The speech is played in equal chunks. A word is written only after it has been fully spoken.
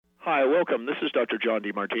Hi, welcome. This is Dr. John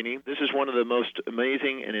DeMartini. This is one of the most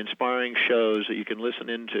amazing and inspiring shows that you can listen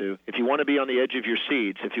into. If you want to be on the edge of your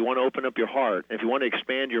seats, if you want to open up your heart, if you want to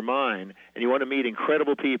expand your mind, and you want to meet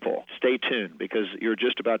incredible people, stay tuned because you're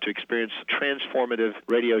just about to experience a transformative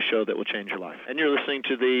radio show that will change your life. And you're listening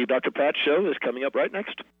to the Dr. Pat Show that's coming up right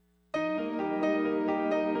next.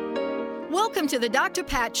 Welcome to the Dr.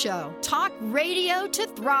 Pat Show. Talk radio to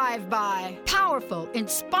thrive by. Powerful,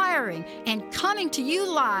 inspiring, and coming to you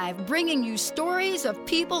live, bringing you stories of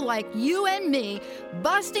people like you and me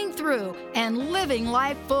busting through and living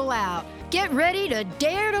life full out. Get ready to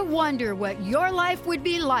dare to wonder what your life would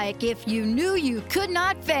be like if you knew you could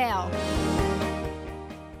not fail.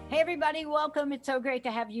 Hey, everybody, welcome. It's so great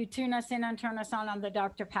to have you tune us in and turn us on the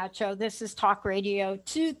Dr. Pat Show. This is Talk Radio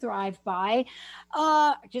to Thrive By.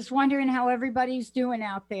 Just wondering how everybody's doing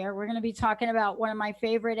out there. We're going to be talking about one of my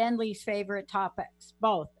favorite and least favorite topics,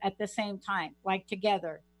 both at the same time, like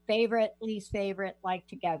together. Favorite, least favorite, like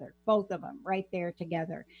together. Both of them right there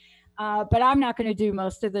together. But I'm not going to do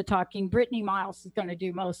most of the talking. Brittany Miles is going to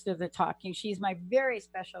do most of the talking. She's my very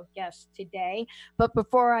special guest today. But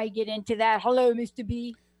before I get into that, hello, Mr.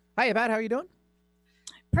 B. Hi, Pat. How are you doing?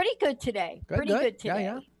 Pretty good today. Pretty good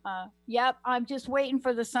today. Yeah. Yep. I'm just waiting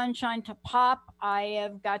for the sunshine to pop. I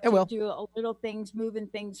have got to do a little things, moving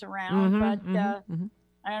things around. I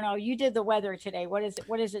don't know. You did the weather today. What is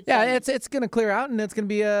it? Yeah, it's going to clear out, and it's going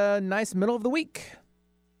to be a nice middle of the week.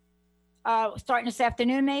 Starting this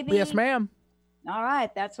afternoon, maybe? Yes, ma'am. All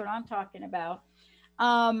right. That's what I'm talking about.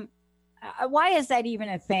 Why is that even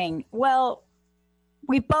a thing? Well,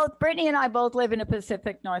 Brittany and I both live in the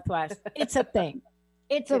Pacific Northwest. It's a thing.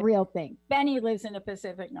 It's a real thing. Benny lives in the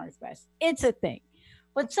Pacific Northwest. It's a thing.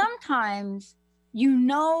 But sometimes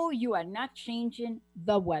you are not changing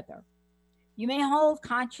the weather. You may hold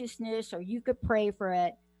consciousness or you could pray for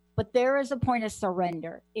it, but there is a point of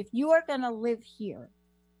surrender. If you are going to live here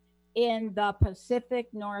in the Pacific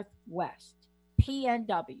Northwest,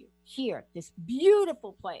 PNW, here, this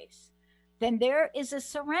beautiful place, then there is a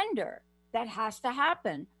surrender that has to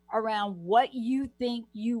happen around what you think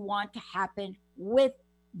you want to happen with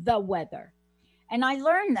the weather. And I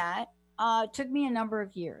learned that, took me a number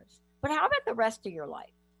of years. But how about the rest of your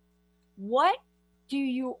life? What do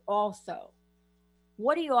you also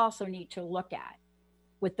need to look at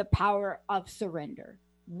with the power of surrender?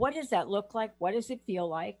 What does that look like? What does it feel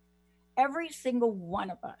like? Every single one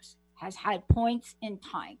of us has had points in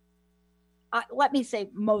time. Let me say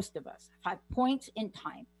most of us have had points in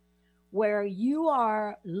time where you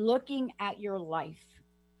are looking at your life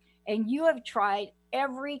and you have tried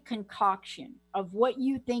every concoction of what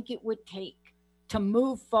you think it would take to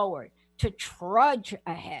move forward, to trudge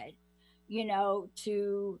ahead,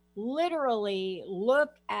 to literally look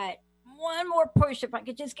at one more push. If I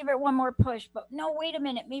could just give it one more push, but no, wait a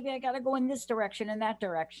minute, maybe I got to go in this direction and that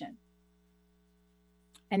direction.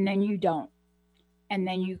 And then you don't, and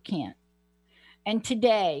then you can't. And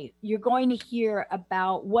today, you're going to hear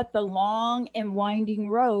about what the long and winding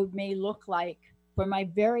road may look like for my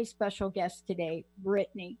very special guest today,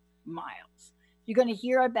 Brittany Miles. You're going to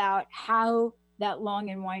hear about how that long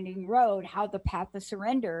and winding road, how the path of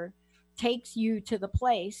surrender takes you to the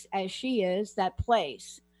place, as she is, that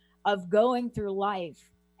place of going through life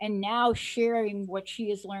and now sharing what she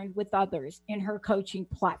has learned with others in her coaching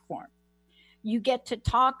platform. You get to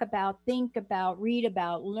talk about, think about, read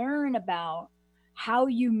about, learn about how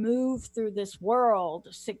you move through this world,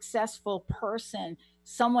 successful person,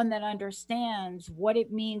 someone that understands what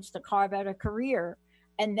it means to carve out a career,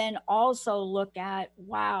 and then also look at,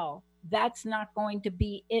 wow, that's not going to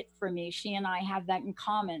be it for me. She and I have that in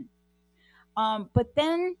common. But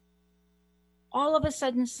then all of a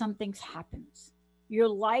sudden something happens. Your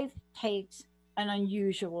life takes an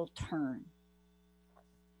unusual turn.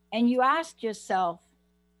 And you ask yourself,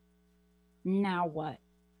 now what?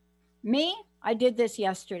 Me? I did this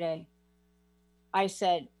yesterday. I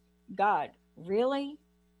said, God, really?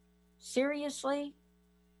 Seriously?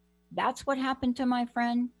 That's what happened to my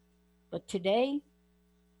friend? But today,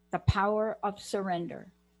 the power of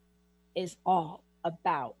surrender is all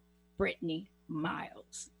about Brittany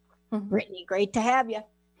Miles. Mm-hmm. Brittany, great to have you.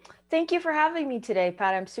 Thank you for having me today,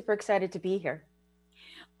 Pat. I'm super excited to be here.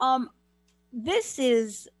 This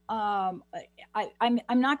is, I'm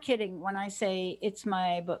not kidding when I say it's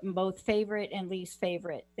my both favorite and least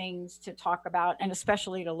favorite things to talk about, and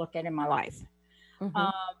especially to look at in my life. Mm-hmm.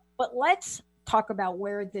 But let's talk about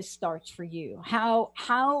where this starts for you,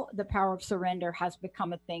 how the power of surrender has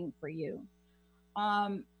become a thing for you.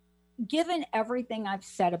 Given everything I've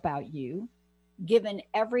said about you, given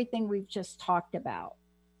everything we've just talked about,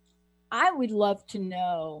 I would love to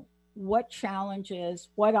know what challenges,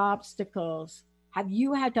 what obstacles have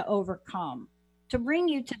you had to overcome to bring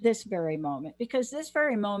you to this very moment? Because this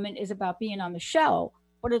very moment is about being on the show,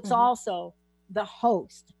 but it's Mhm. also the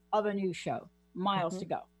host of a new show, Miles Mhm. to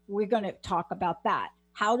Go. We're going to talk about that,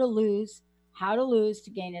 how to lose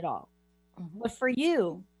to gain it all. Mhm. But for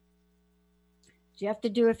you, do you have to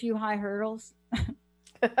do a few high hurdles?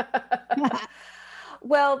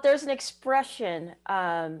 Well, there's an expression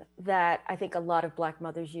that I think a lot of Black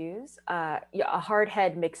mothers use. Yeah, a hard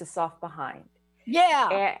head makes a soft behind. Yeah.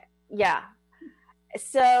 And yeah,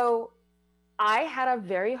 so I had a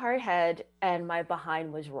very hard head, and my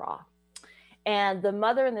behind was raw. And the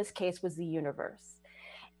mother in this case was the universe.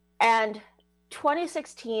 And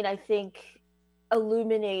 2016, I think,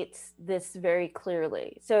 illuminates this very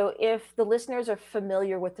clearly. So, if the listeners are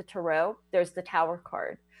familiar with the tarot, there's the Tower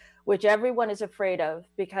card, which everyone is afraid of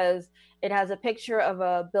because it has a picture of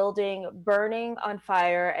a building burning on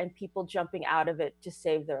fire and people jumping out of it to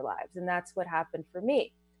save their lives. And that's what happened for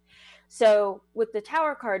me. So, with the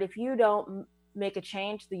Tower card, if you don't make a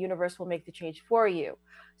change, the universe will make the change for you.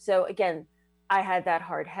 So, again, I had that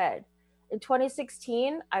hard head. In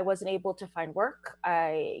 2016, I wasn't able to find work.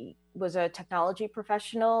 I was a technology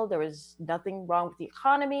professional. There was nothing wrong with the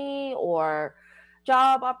economy or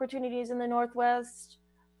job opportunities in the Northwest.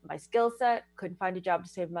 My skill set, couldn't find a job to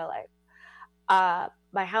save my life.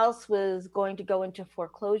 My house was going to go into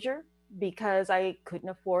foreclosure because I couldn't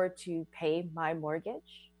afford to pay my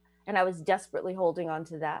mortgage. And I was desperately holding on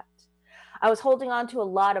to that. I was holding on to a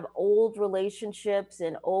lot of old relationships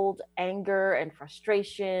and old anger and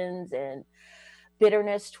frustrations and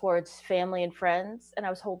bitterness towards family and friends. And I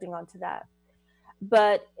was holding on to that.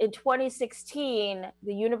 But in 2016,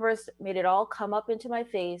 the universe made it all come up into my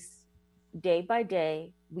face day by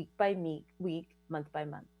day, week by week, month by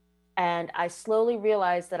month. And I slowly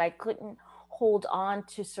realized that I couldn't hold on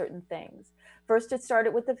to certain things. First, it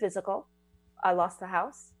started with the physical. I lost the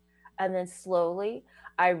house. And then slowly,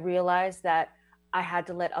 I realized that I had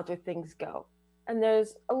to let other things go. And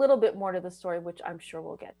there's a little bit more to the story, which I'm sure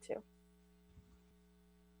we'll get to.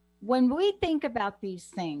 When we think about these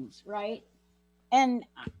things, right? And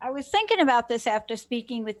I was thinking about this after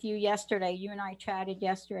speaking with you yesterday. You and I chatted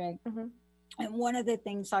yesterday. Mm-hmm. And one of the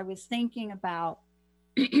things I was thinking about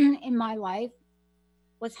in my life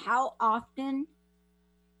was how often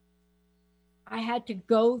I had to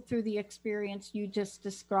go through the experience you just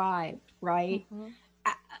described, right? Mm-hmm.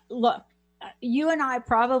 Uh, Look, you and I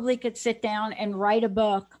probably could sit down and write a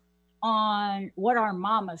book on what our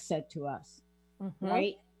mama said to us, Mm-hmm.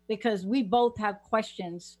 right? Because we both have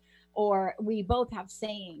questions or we both have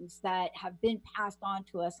sayings that have been passed on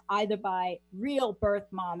to us either by real birth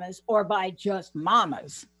mamas or by just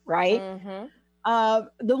mamas, right?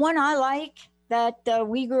 Mm-hmm. The one I like that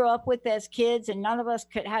we grew up with as kids, and none of us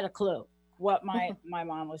could had a clue what my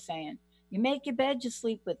mom was saying. You make your bed, you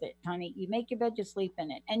sleep with it, honey. You make your bed, you sleep in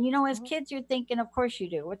it. And you know, as kids, you're thinking, of course you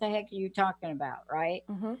do. What the heck are you talking about, right?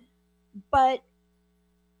 Mm-hmm. But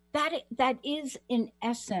that is in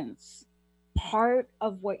essence part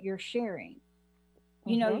of what you're sharing.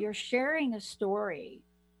 You know, Mm-hmm. you're sharing a story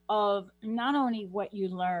of not only what you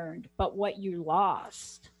learned, but what you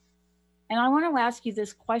lost. And I want to ask you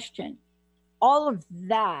this question. All of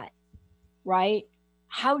that, right?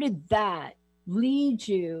 How did that lead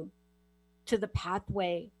you to the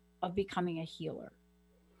pathway of becoming a healer?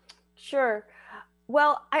 Sure.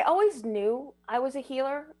 Well, I always knew I was a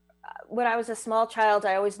healer. When I was a small child,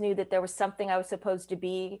 I always knew that there was something I was supposed to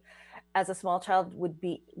be. As a small child,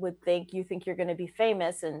 would think you think you're going to be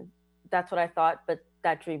famous, and that's what I thought. But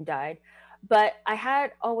that dream died. But I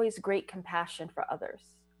had always great compassion for others.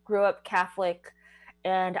 Grew up Catholic,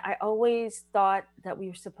 and I always thought that we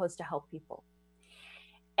were supposed to help people.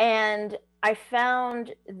 And I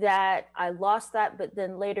found that I lost that, but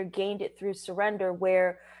then later gained it through surrender,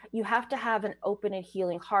 where you have to have an open and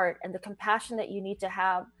healing heart, and the compassion that you need to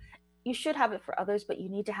have, you should have it for others, but you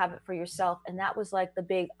need to have it for yourself. And that was like the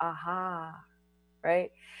big aha,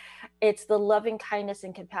 right? It's the loving kindness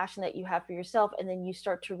and compassion that you have for yourself. And then you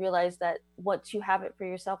start to realize that once you have it for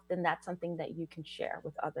yourself, then that's something that you can share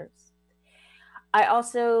with others. I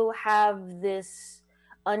also have this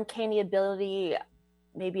uncanny ability,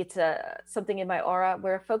 maybe it's something in my aura,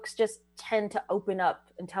 where folks just tend to open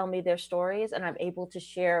up and tell me their stories, and I'm able to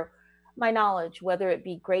share my knowledge, whether it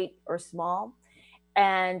be great or small.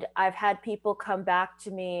 And I've had people come back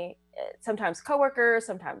to me, sometimes coworkers,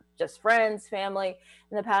 sometimes just friends, family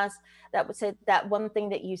in the past, that would say that one thing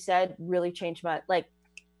that you said really changed my, like,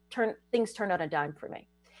 turned on a dime for me.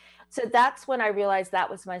 So that's when I realized that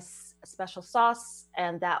was my special sauce,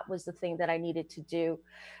 and that was the thing that I needed to do.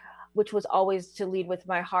 which was always to lead with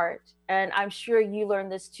my heart. And I'm sure you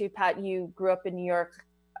learned this too, Pat. You grew up in New York,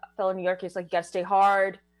 fellow New Yorkers, like, you got to stay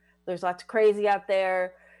hard. There's lots of crazy out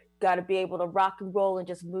there. Got to be able to rock and roll and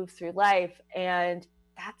just move through life. And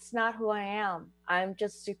that's not who I am. I'm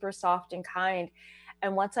just super soft and kind.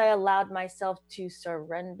 And once I allowed myself to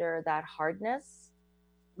surrender that hardness,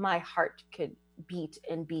 my heart could beat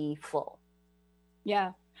and be full.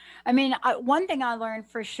 Yeah. I mean, one thing I learned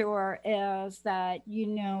for sure is that,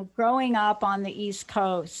 growing up on the East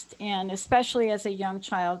Coast, and especially as a young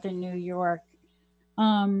child in New York,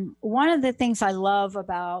 one of the things I love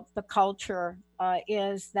about the culture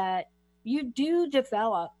is that you do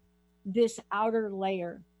develop this outer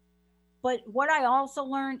layer. But what I also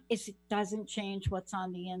learned is it doesn't change what's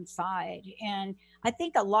on the inside. And I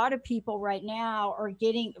think a lot of people right now are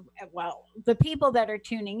the people that are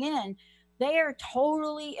tuning in, they are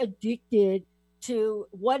totally addicted to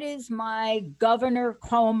what is my Governor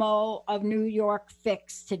Cuomo of New York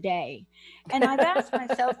fix today. And I've asked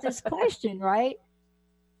myself this question, right?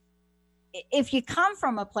 If you come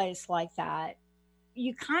from a place like that,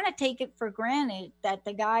 you kind of take it for granted that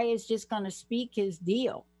the guy is just going to speak his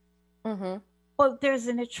deal. Mm-hmm. But there's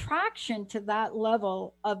an attraction to that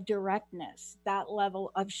level of directness, that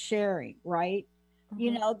level of sharing, right?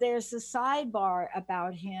 Mm-hmm. There's a sidebar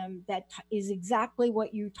about him that is exactly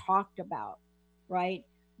what you talked about, right?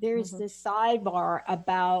 There's this sidebar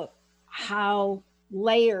about how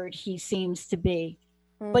layered he seems to be.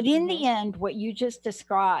 Mm-hmm. But in the end, what you just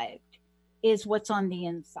described is what's on the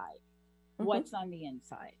inside. Mm-hmm. What's on the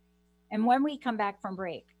inside. And when we come back from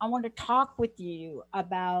break, I want to talk with you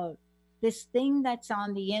about this thing that's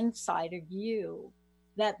on the inside of you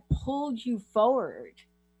that pulled you forward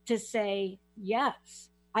to say, yes,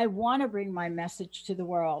 I want to bring my message to the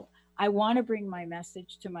world. I want to bring my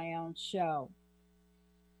message to my own show.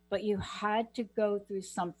 But you had to go through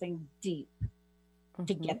something deep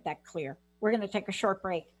to get that clear. We're going to take a short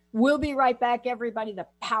break. We'll be right back, everybody. The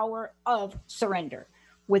power of surrender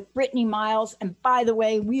with Brittany Miles. And by the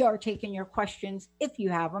way, we are taking your questions if you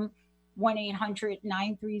have them.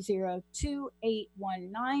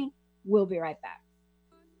 1-800-930-2819. We'll be right back.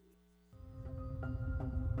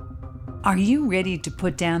 Are you ready to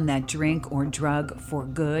put down that drink or drug for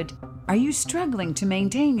good? Are you struggling to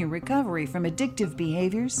maintain your recovery from addictive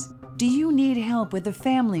behaviors? Do you need help with a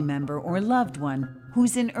family member or loved one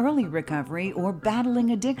who's in early recovery or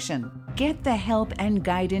battling addiction? Get the help and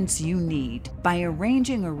guidance you need by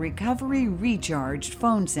arranging a Recovery Recharged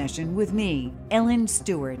phone session with me, Ellen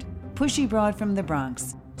Stewart, Pushy Broad from the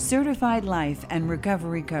Bronx, certified life and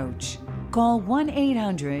recovery coach. Call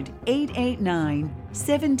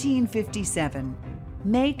 1-800-889-1757.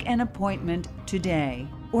 Make an appointment today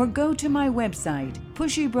or go to my website,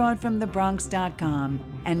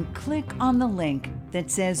 pushybroadfromthebronx.com, and click on the link that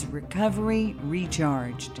says Recovery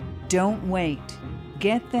Recharged. Don't wait.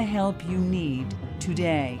 Get the help you need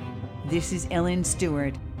today. This is Ellen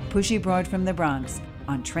Stewart, Pushy Broad from the Bronx,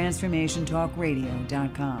 on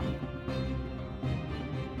TransformationTalkRadio.com.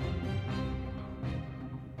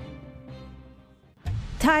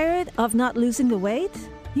 Tired of not losing the weight?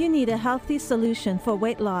 You need a healthy solution for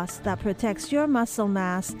weight loss that protects your muscle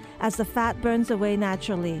mass as the fat burns away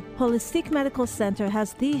naturally. Holistic Medical Center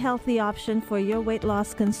has the healthy option for your weight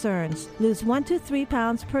loss concerns. Lose 1 to 3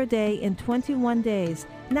 pounds per day in 21 days,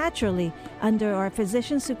 naturally, under our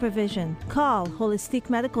physician supervision. Call Holistic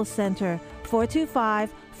Medical Center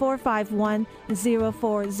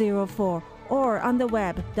 425-451-0404 or on the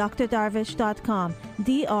web, drdarvish.com,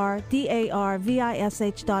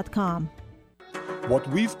 drdarvish.com. What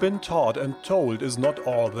we've been taught and told is not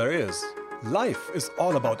all there is. Life is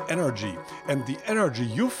all about energy, and the energy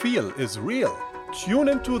you feel is real. Tune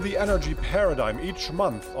into the Energy Paradigm each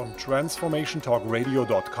month on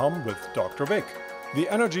TransformationTalkRadio.com with Dr. Vic. The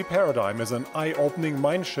Energy Paradigm is an eye-opening,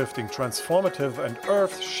 mind-shifting, transformative, and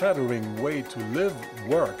earth-shattering way to live,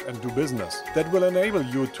 work, and do business that will enable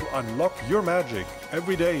you to unlock your magic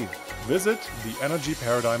every day. Visit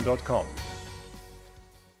theenergyparadigm.com.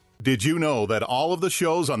 Did you know that all of the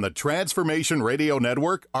shows on the Transformation Radio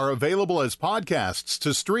Network are available as podcasts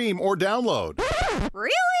to stream or download?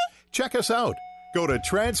 Really? Check us out. Go to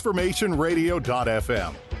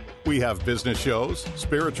transformationradio.fm. We have business shows,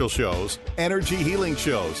 spiritual shows, energy healing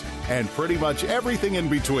shows, and pretty much everything in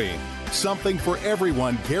between. Something for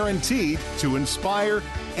everyone, guaranteed to inspire,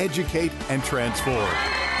 educate, and transform.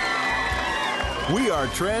 We are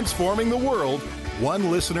transforming the world,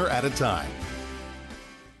 one listener at a time.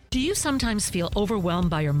 Do you sometimes feel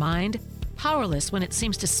overwhelmed by your mind? Powerless when it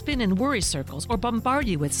seems to spin in worry circles or bombard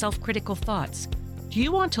you with self-critical thoughts? Do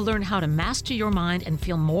you want to learn how to master your mind and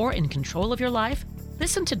feel more in control of your life?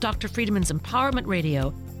 Listen to Dr. Friedman's Empowerment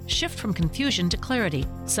Radio. Shift from confusion to clarity,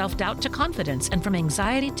 self-doubt to confidence, and from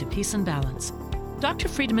anxiety to peace and balance. Dr.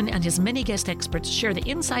 Friedman and his many guest experts share the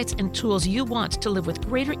insights and tools you want to live with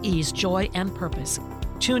greater ease, joy, and purpose.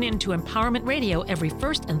 Tune in to Empowerment Radio every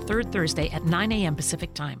first and third Thursday at 9 a.m.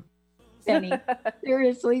 Pacific Time. Benny,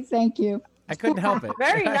 seriously, thank you. I couldn't help it.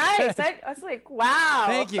 Very nice. I was like, wow.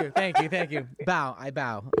 Thank you. I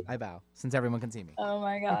bow, since everyone can see me. Oh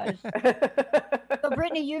my gosh. So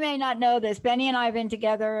Brittany, you may not know this. Benny and I have been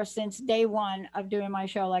together since day one of doing my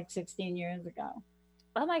show like 16 years ago.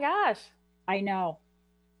 Oh my gosh. I know.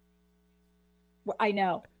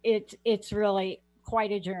 It's really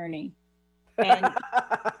quite a journey. And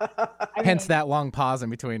hence that long pause in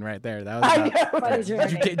between right there. That was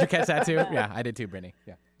did you catch that too? Yeah, I did too, Brittany.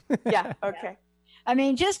 Yeah. Yeah. Okay. I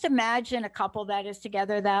mean, just imagine a couple that is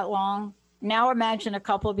together that long. Now imagine a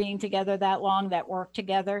couple being together that long that work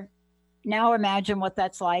together. Now imagine what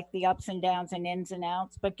that's like, the ups and downs and ins and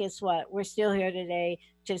outs. But guess what? We're still here today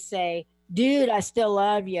to say, dude, I still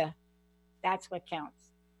love you. That's what counts.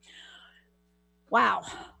 Wow.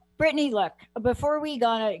 Brittany, look, before we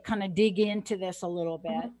gonna kind of dig into this a little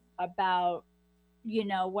bit about,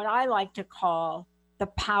 what I like to call the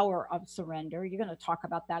power of surrender. You're going to talk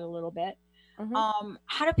about that a little bit. How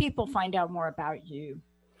do people find out more about you?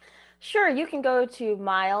 Sure. You can go to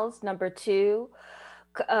miles2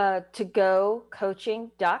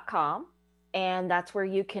 togocoaching.com. And that's where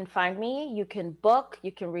you can find me. You can book,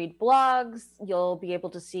 you can read blogs, you'll be able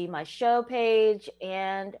to see my show page,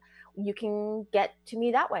 and you can get to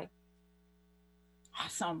me that way.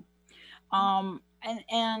 Awesome.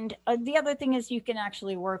 And the other thing is you can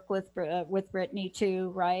actually work with Brittany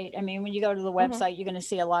too, right? I mean, when you go to the website, you're going to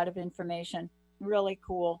see a lot of information. Really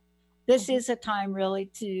cool. This is a time really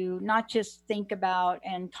to not just think about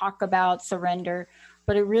and talk about surrender,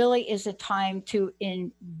 but it really is a time to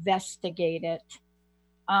investigate it.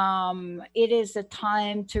 It is a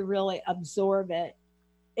time to really absorb it.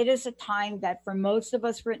 It is a time that for most of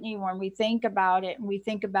us, Brittany, when we think about it and we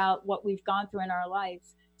think about what we've gone through in our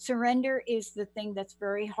lives, surrender is the thing that's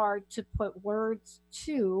very hard to put words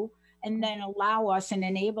to and then allow us and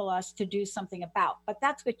enable us to do something about. But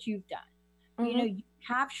that's what you've done. You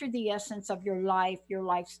capture the essence of your life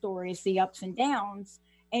stories, the ups and downs,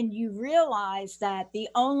 and you realize that the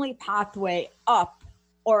only pathway up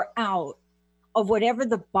or out of whatever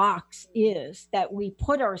the box is that we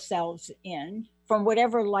put ourselves in from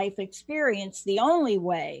whatever life experience, the only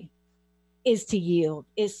way is to yield,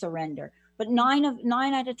 is surrender. But 9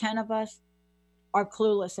 out of 10 of us are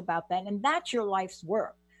clueless about that. And that's your life's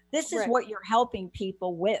work. This is what you're helping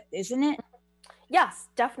people with, isn't it? Yes,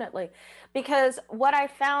 definitely. Because what I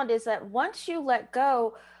found is that once you let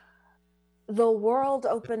go, the world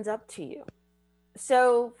opens up to you.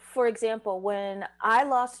 So, for example, when I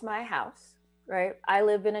lost my house, right? I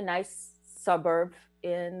live in a nice suburb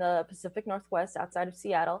in the Pacific Northwest outside of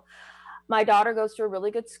Seattle. My daughter goes to a really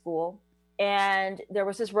good school. And there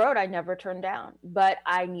was this road I never turned down, but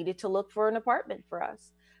I needed to look for an apartment for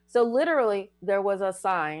us. So literally there was a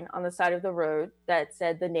sign on the side of the road that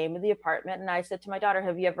said the name of the apartment. And I said to my daughter,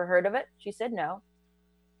 have you ever heard of it? She said, no.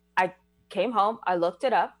 I came home, I looked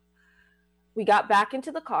it up. We got back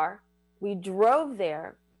into the car. We drove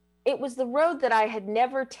there. It was the road that I had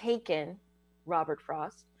never taken, Robert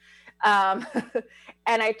Frost. And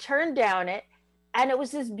I turned down it, and it was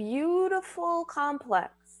this beautiful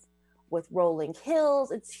complex with rolling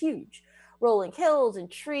hills. It's huge, rolling hills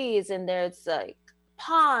and trees, and there's like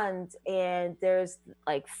ponds, and there's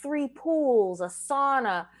like 3 pools, a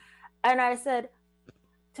sauna. And I said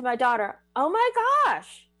to my daughter, oh my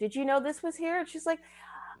gosh, did you know this was here? And she's like,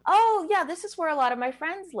 oh yeah, this is where a lot of my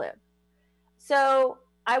friends live. So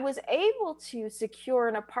I was able to secure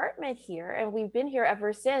an apartment here, and we've been here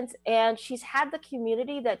ever since. And she's had the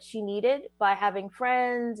community that she needed by having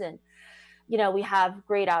friends, and we have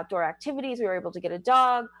great outdoor activities. We were able to get a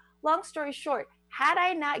dog. Long story short, had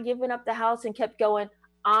I not given up the house and kept going,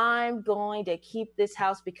 I'm going to keep this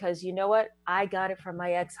house because you know what? I got it from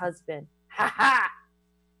my ex-husband. Ha ha.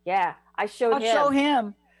 Yeah, I showed him. Show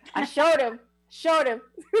him. I showed him.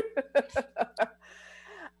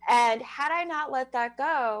 And had I not let that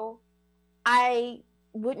go, I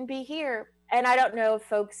wouldn't be here. And I don't know if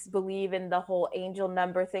folks believe in the whole angel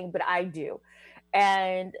number thing, but I do.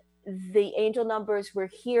 And the angel numbers were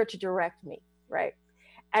here to direct me, right?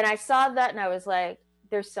 And I saw that and I was like,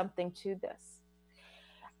 there's something to this.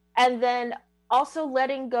 And then also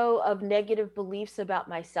letting go of negative beliefs about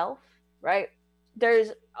myself, right?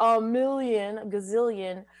 There's a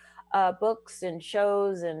gazillion books and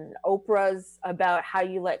shows and Oprahs about how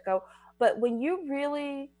you let go. But when you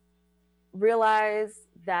really realize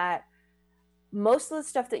that most of the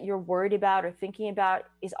stuff that you're worried about or thinking about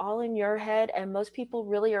is all in your head, and most people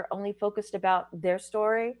really are only focused about their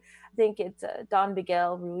story. I think it's Don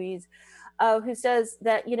Miguel Ruiz who says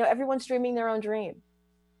that, you know, everyone's dreaming their own dream.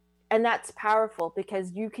 And that's powerful,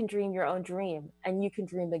 because you can dream your own dream and you can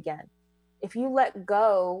dream again. If you let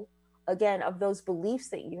go again of those beliefs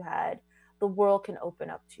that you had, the world can open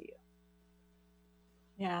up to you.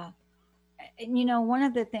 Yeah. And, you know, one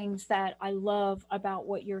of the things that I love about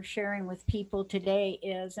what you're sharing with people today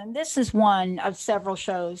is, and this is one of several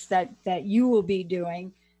shows that you will be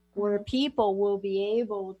doing, where people will be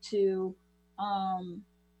able to, how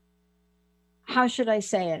should I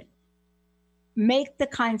say it, make the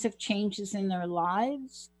kinds of changes in their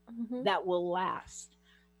lives that will last.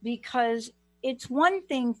 Because it's one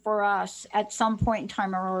thing for us at some point in time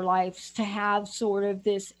in our lives to have sort of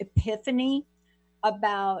this epiphany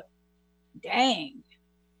about, dang,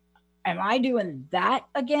 am I doing that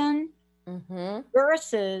again?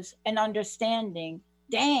 Versus an understanding,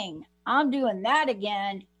 dang, I'm doing that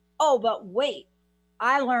again. Oh, but wait,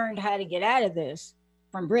 I learned how to get out of this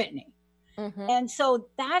from Brittany. And so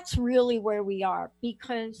that's really where we are,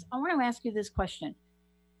 because I want to ask you this question.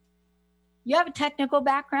 You have a technical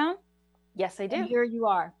background? Yes, I do. And here you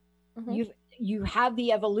are. You have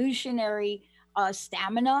the evolutionary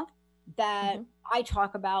stamina that I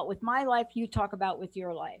talk about with my life, you talk about with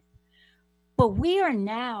your life. But we are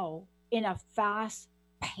now in a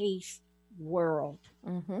fast-paced world.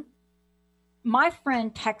 My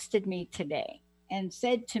friend texted me today and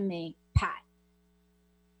said to me, Pat,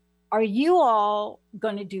 are you all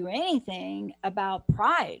going to do anything about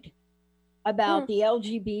Pride, about the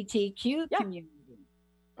LGBTQ community?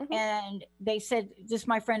 And they said, this is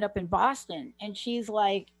my friend up in Boston. And she's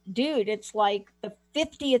like, dude, it's like the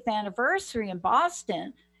 50th anniversary in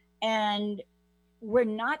Boston. And we're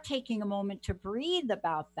not taking a moment to breathe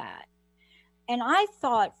about that. And I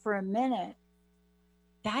thought for a minute,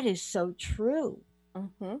 that is so true.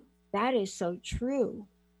 That is so true.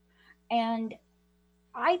 And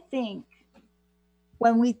I think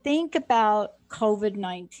when we think about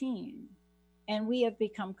COVID-19, and we have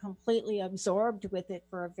become completely absorbed with it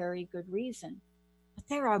for a very good reason, but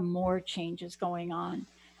there are more changes going on.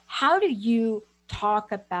 How do you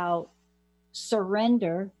talk about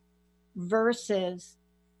surrender versus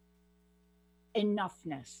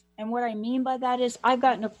enoughness? And what I mean by that is, I've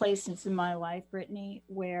gotten to places in my life, Brittany,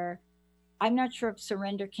 where I'm not sure if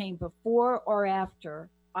surrender came before or after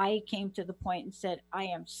I came to the point and said, I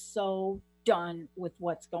am so done with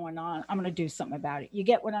what's going on. I'm going to do something about it. You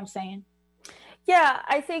get what I'm saying? Yeah,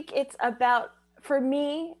 I think it's about, for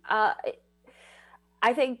me, I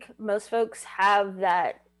think most folks have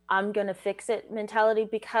that I'm going to fix it mentality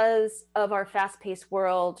because of our fast-paced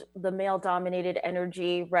world, the male-dominated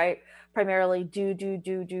energy, right? Primarily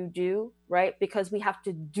do, right? Because we have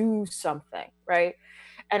to do something, right?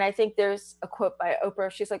 And I think there's a quote by Oprah.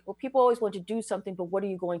 She's like, well, people always want to do something, but what are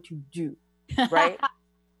you going to do, right?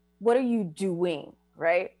 What are you doing,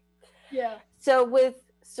 right? Yeah. So with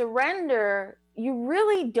surrender, you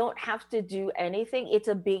really don't have to do anything. It's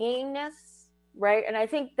a beingness, right? And I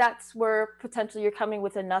think that's where potentially you're coming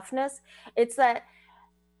with enoughness. It's that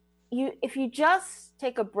if you just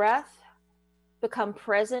take a breath, become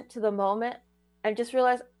present to the moment, and just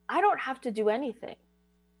realize, I don't have to do anything,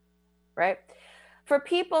 right? For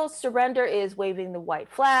people, surrender is waving the white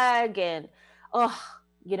flag and,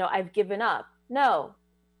 I've given up. No,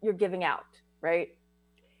 you're giving out, right?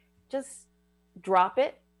 Just drop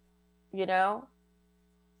it, and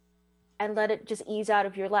let it just ease out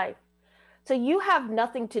of your life. So you have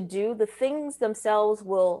nothing to do. The things themselves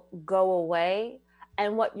will go away.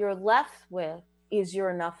 And what you're left with is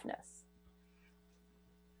your enoughness.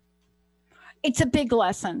 It's a big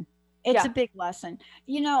lesson. It's a big lesson.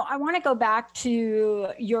 I want to go back to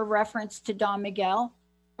your reference to Don Miguel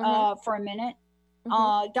for a minute.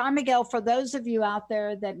 Don Miguel, for those of you out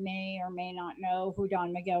there that may or may not know who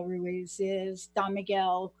Don Miguel Ruiz is, Don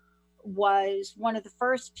Miguel was one of the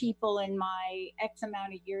first people in my X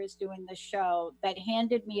amount of years doing the show that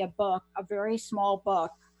handed me a book, a very small book.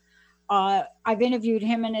 I've interviewed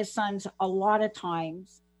him and his sons a lot of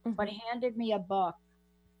times, but he handed me a book.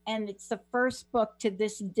 And it's the first book to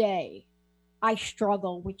this day I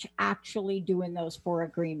struggle with actually doing those 4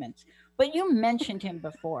 agreements. But you mentioned him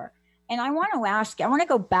before. And I want to ask, I want to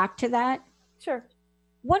go back to that. Sure.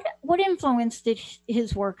 What influence did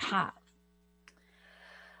his work have?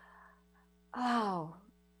 Oh,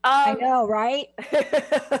 I know, right?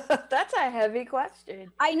 That's a heavy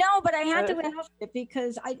question. I know, but I had to ask it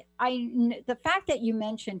because the fact that you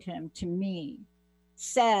mentioned him to me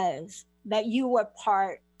says that you were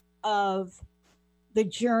part of the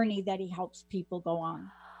journey that he helps people go on?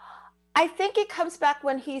 I think it comes back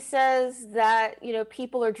when he says that,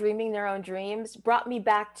 people are dreaming their own dreams, brought me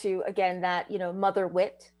back to, again, that, mother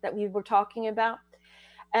wit that we were talking about.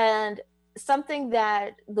 And something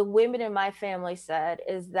that the women in my family said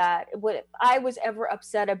is that if I was ever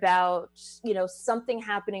upset about, something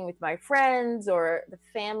happening with my friends or the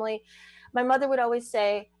family, my mother would always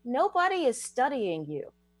say, nobody is studying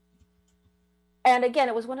you. And again,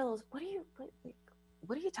 it was one of those, what are you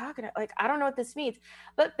talking about? Like, I don't know what this means.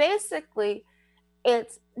 But basically,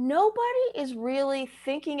 it's nobody is really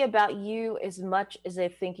thinking about you as much as they're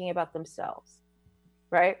thinking about themselves,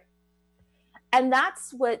 right? And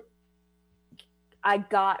that's what I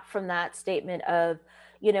got from that statement of,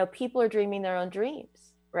 people are dreaming their own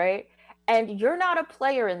dreams, right? And you're not a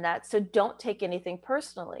player in that, so don't take anything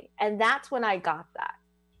personally. And that's when I got that,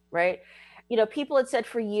 right? People had said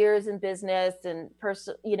for years in business and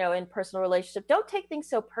in personal relationship, don't take things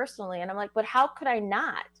so personally. And I'm like, but how could I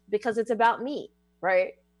not? Because it's about me,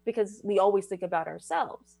 right? Because we always think about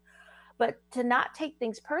ourselves. But to not take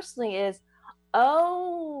things personally is,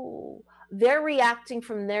 oh, they're reacting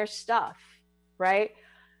from their stuff, right?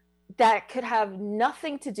 That could have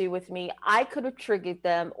nothing to do with me. I could have triggered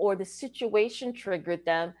them, or the situation triggered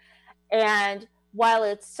them. And while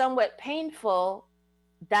it's somewhat painful,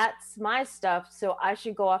 that's my stuff. So I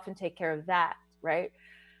should go off and take care of that, right?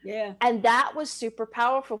 Yeah. And that was super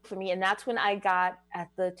powerful for me. And that's when I got, at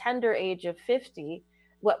the tender age of 50,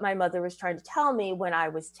 what my mother was trying to tell me when I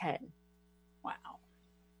was 10. Wow.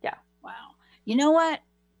 Yeah. Wow. You know what?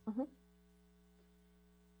 Mm-hmm.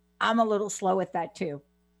 I'm a little slow with that too.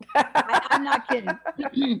 I'm not kidding.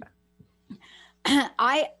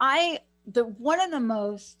 One of the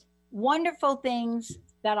most wonderful things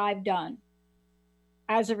that I've done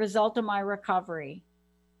as a result of my recovery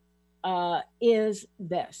is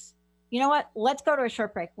this. You know what? Let's go to a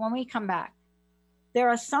short break. When we come back, there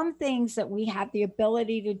are some things that we have the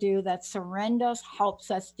ability to do that Surrender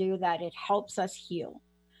helps us do, that it helps us heal.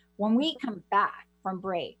 When we come back from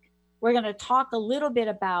break, we're going to talk a little bit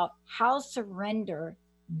about how surrender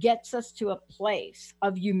gets us to a place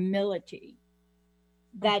of humility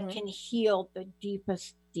that can heal the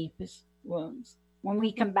deepest wounds. When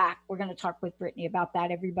we come back, we're going to talk with Brittany about that.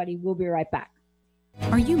 Everybody, we'll be right back.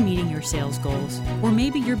 Are you meeting your sales goals? Or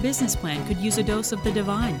maybe your business plan could use a dose of the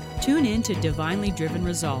divine. Tune in to Divinely Driven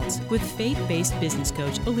Results with faith-based business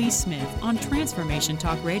coach Elise Smith on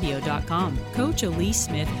TransformationTalkRadio.com. Coach Elise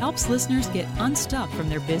Smith helps listeners get unstuck from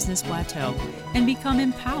their business plateau and become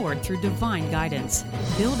empowered through divine guidance.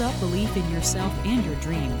 Build up belief in yourself and your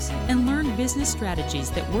dreams, and learn business strategies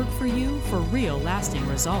that work for you for real lasting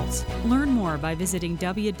results. Learn more by visiting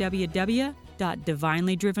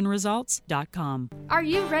www.divinelydrivenresults.com. Are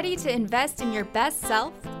you ready to invest in your best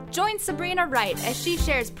self? Join Sabrina Wright as she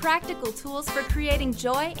shares practical tools for creating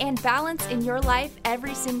joy and balance in your life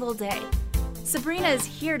every single day. Sabrina is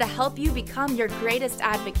here to help you become your greatest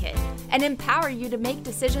advocate and empower you to make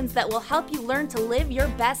decisions that will help you learn to live your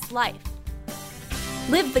best life.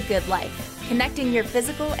 Live the good life, connecting your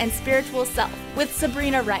physical and spiritual self with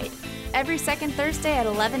Sabrina Wright. Every second Thursday at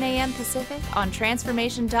 11 a.m. Pacific on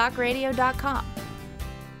TransformationTalkRadio.com.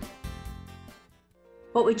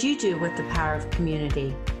 What would you do with the power of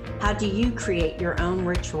community? How do you create your own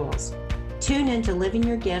rituals? Tune into Living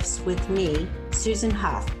Your Gifts with me, Susan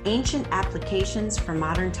Huff, Ancient Applications for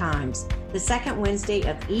Modern Times, the second Wednesday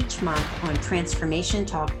of each month on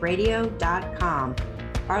TransformationTalkRadio.com.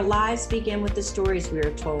 Our lives begin with the stories we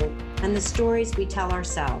are told and the stories we tell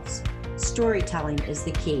ourselves. Storytelling is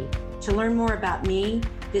the key. To learn more about me,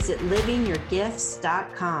 visit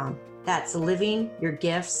livingyourgifts.com. That's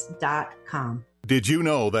livingyourgifts.com. Did you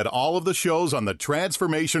know that all of the shows on the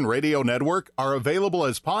Transformation Radio Network are available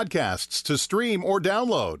as podcasts to stream or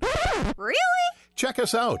download? Really? Check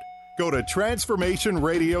us out. Go to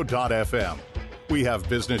transformationradio.fm. We have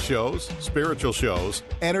business shows, spiritual shows,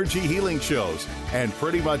 energy healing shows, and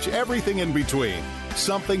pretty much everything in between.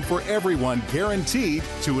 Something for everyone, guaranteed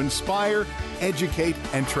to inspire, educate,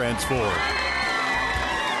 and transform.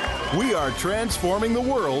 We are transforming the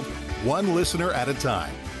world, one listener at a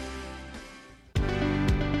time.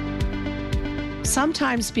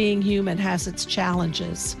 Sometimes being human has its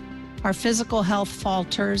challenges. Our physical health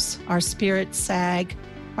falters, our spirits sag,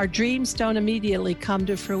 our dreams don't immediately come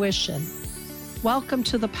to fruition. Welcome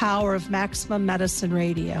to the power of Maximum Medicine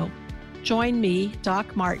Radio. Join me,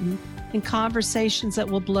 Doc Martin, in conversations that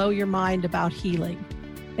will blow your mind about healing.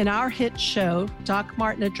 In our hit show, Doc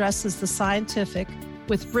Martin addresses the scientific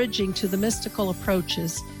with bridging to the mystical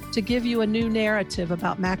approaches to give you a new narrative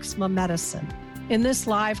about maximum medicine. In this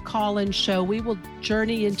live call-in show, we will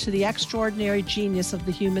journey into the extraordinary genius of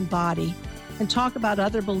the human body and talk about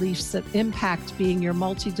other beliefs that impact being your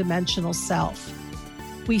multidimensional self.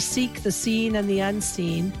 We seek the seen and the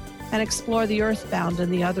unseen and explore the earthbound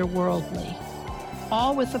and the otherworldly,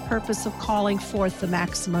 all with the purpose of calling forth the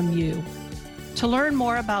maximum you. To learn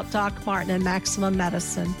more about Doc Martin and Maximum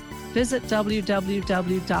Medicine, visit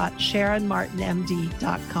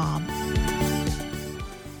www.sharonmartinmd.com.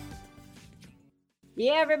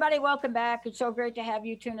 Yeah, everybody, welcome back. It's so great to have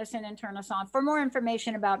you tune us in and turn us on. For more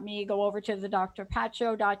information about me, go over to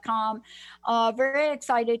thedrpatshow.com. Very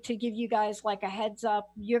excited to give you guys like a heads up.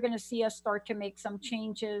 You're going to see us start to make some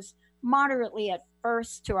changes moderately at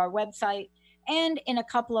first to our website. And in a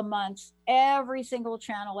couple of months, every single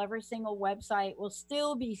channel, every single website will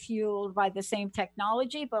still be fueled by the same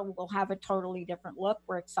technology, but we'll have a totally different look.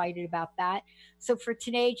 We're excited about that. So for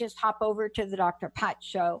today, just hop over to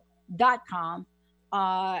thedrpatshow.com.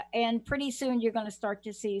 And pretty soon you're going to start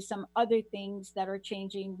to see some other things that are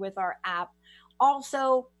changing with our app.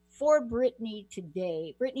 Also, for Brittany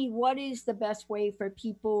today, Brittany, what is the best way for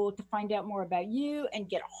people to find out more about you and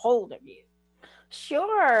get a hold of you?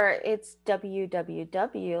 Sure. It's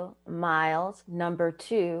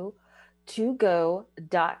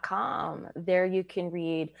www.miles2go.com. There you can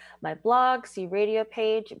read my blog, see radio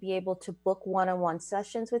page, be able to book one-on-one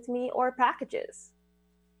sessions with me or packages.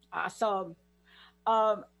 Awesome.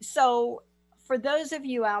 So for those of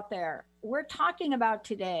you out there, we're talking about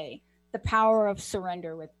today the power of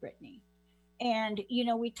surrender with Brittany. And,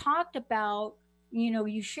 we talked about,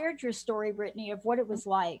 you shared your story, Brittany, of what it was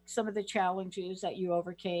like, some of the challenges that you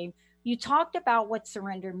overcame. You talked about what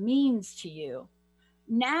surrender means to you.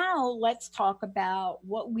 Now let's talk about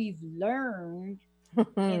what we've learned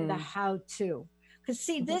in the how-to. Because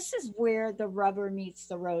see, this is where the rubber meets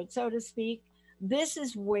the road, so to speak. This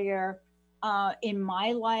is where in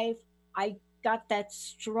my life, I got that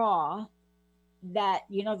straw that,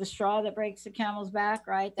 the straw that breaks the camel's back,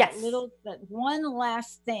 right? That that one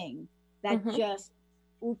last thing that just,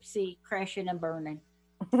 oopsie, crashing and burning.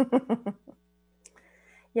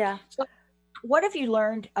 Yeah. So what have you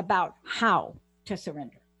learned about how to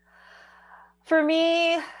surrender? For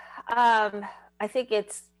me, I think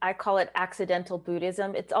I call it accidental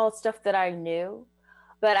Buddhism. It's all stuff that I knew,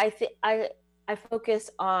 but I focus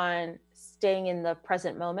on staying in the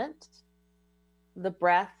present moment, the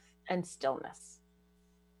breath, and stillness.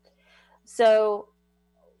 So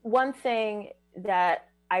one thing that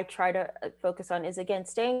I try to focus on is, again,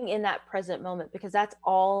 staying in that present moment, because that's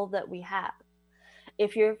all that we have.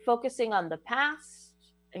 If you're focusing on the past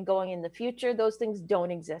and going in the future, those things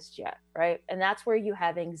don't exist yet, right? And that's where you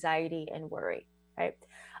have anxiety and worry, right?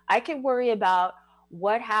 I can worry about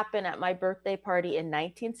what happened at my birthday party in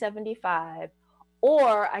 1975,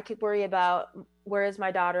 or I could worry about where is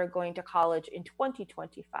my daughter going to college in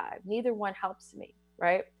 2025. Neither one helps me,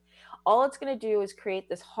 right? All it's going to do is create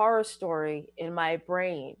this horror story in my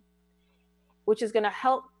brain, which is going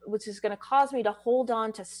to cause me to hold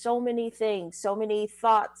on to so many things, so many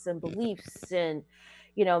thoughts and beliefs and,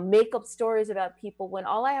 make up stories about people, when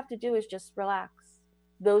all I have to do is just relax.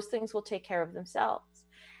 Those things will take care of themselves.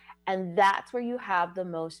 And that's where you have the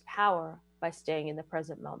most power, by staying in the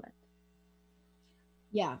present moment.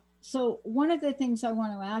 Yeah. So one of the things I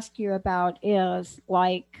want to ask you about is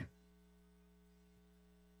like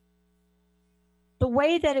the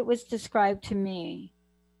way that it was described to me,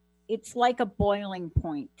 it's like a boiling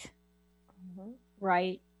point,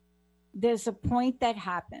 right? There's a point that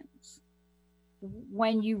happens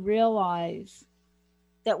when you realize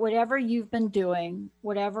that whatever you've been doing,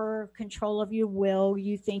 whatever control of your will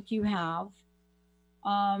you think you have,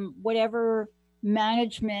 whatever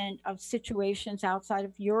management of situations outside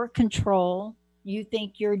of your control you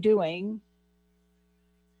think you're doing,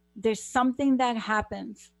 there's something that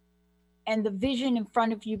happens and the vision in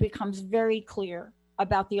front of you becomes very clear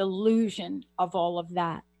about the illusion of all of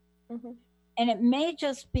that. And it may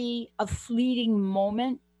just be a fleeting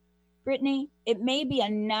moment, Brittany. It may be a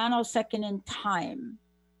nanosecond in time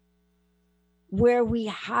where we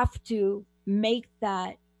have to make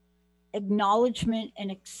that acknowledgement and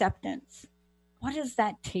acceptance. What does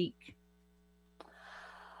that take?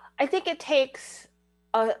 I think it takes,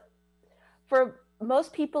 for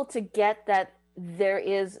most people to get that there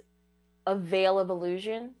is a veil of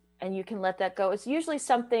illusion and you can let that go. It's usually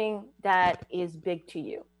something that is big to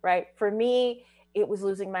you, right? For me, it was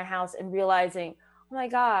losing my house and realizing, oh my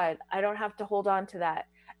God, I don't have to hold on to that.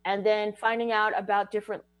 And then finding out about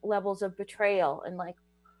different levels of betrayal and like,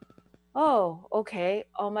 oh, okay.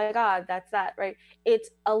 Oh my God, that's that, right? It's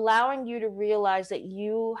allowing you to realize that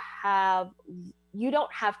you have you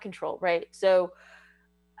don't have control, right? So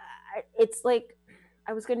it's like,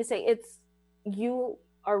 I was going to say, it's, you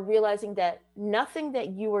are realizing that nothing that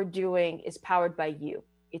you are doing is powered by you.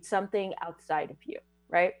 It's something outside of you,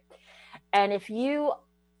 right? And if you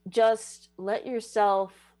just let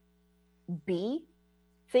yourself be,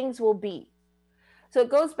 things will be. So it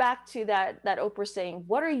goes back to that Oprah saying,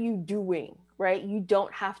 what are you doing, right? You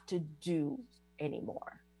don't have to do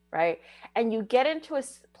anymore, right? And you get into a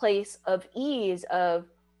place of ease of,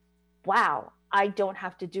 wow, I don't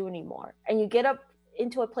have to do anymore. And you get up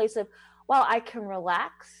into a place of, well, I can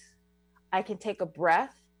relax, I can take a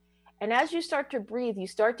breath. And as you start to breathe, you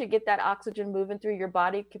start to get that oxygen moving through your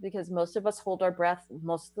body, because most of us hold our breath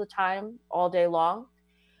most of the time, all day long.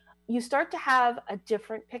 You start to have a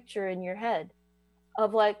different picture in your head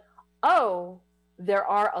of like, oh, there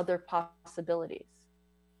are other possibilities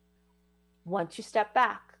once you step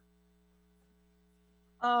back.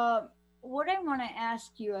 What I want to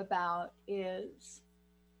ask you about is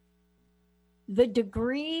the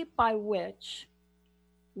degree by which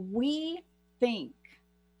we think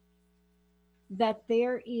that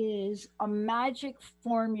there is a magic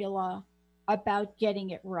formula about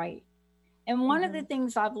getting it right. And one of the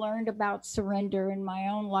things I've learned about surrender in my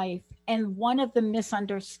own life, and one of the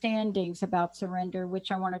misunderstandings about surrender,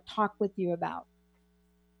 which I want to talk with you about,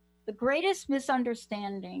 the greatest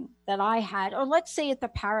misunderstanding that I had, or let's say it's the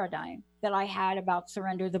paradigm that I had about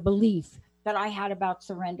surrender, the belief that I had about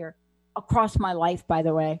surrender across my life, by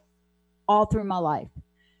the way, all through my life,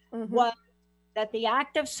 was that the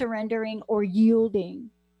act of surrendering or yielding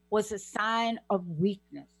was a sign of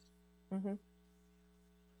weakness.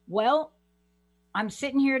 Well, I'm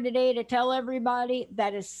sitting here today to tell everybody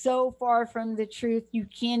that is so far from the truth. You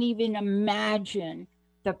can't even imagine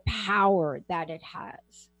the power that it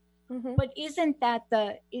has. But isn't that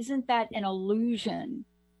an illusion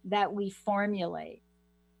that we formulate?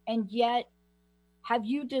 And yet, have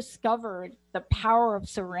you discovered the power of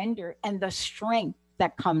surrender and the strength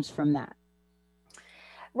that comes from that?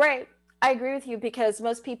 Right. I agree with you, because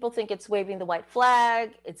most people think it's waving the white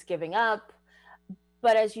flag, it's giving up.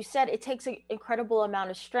 But as you said, it takes an incredible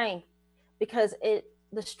amount of strength, because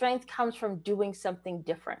the strength comes from doing something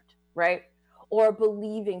different, right? Or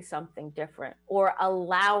believing something different, or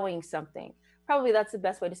allowing something. Probably that's the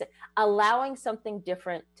best way to say it. Allowing something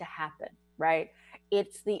different to happen, right?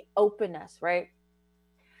 It's the openness, right?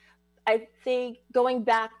 I think going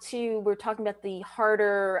back to, we're talking about the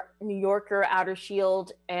harder New Yorker outer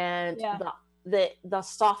shield and the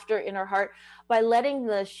softer inner heart. By letting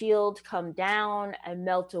the shield come down and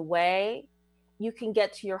melt away, you can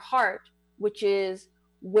get to your heart, which is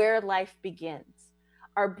where life begins.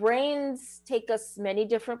 Our brains take us many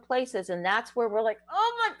different places, and that's where we're like,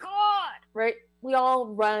 oh my God, right? We all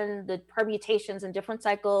run the permutations and different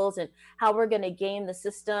cycles and how we're going to game the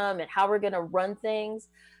system and how we're going to run things.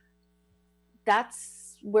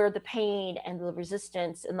 That's where the pain and the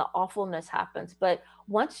resistance and the awfulness happens. But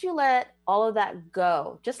once you let all of that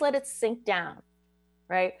go, just let it sink down,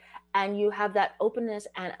 right? And you have that openness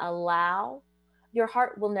and allow, your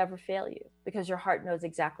heart will never fail you, because your heart knows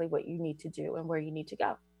exactly what you need to do and where you need to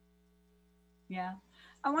go. Yeah.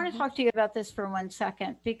 I want to talk to you about this for 1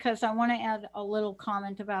 second, because I want to add a little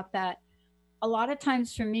comment about that. A lot of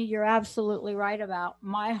times for me, you're absolutely right about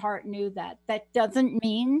my heart knew that. That doesn't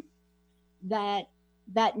mean that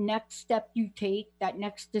next step you take, that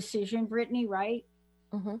next decision, Brittany, right,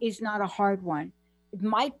 is not a hard one. It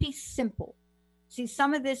might be simple. See,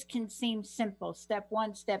 some of this can seem simple, step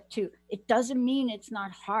 1, step 2. It doesn't mean it's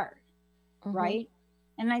not hard, right?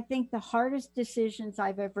 And I think the hardest decisions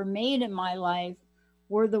I've ever made in my life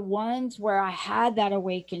were the ones where I had that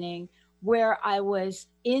awakening, where I was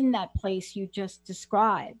in that place you just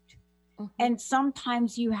described. And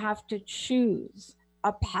sometimes you have to choose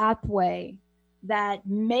a pathway that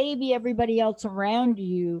maybe everybody else around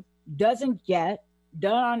you doesn't get,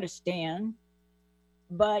 don't understand,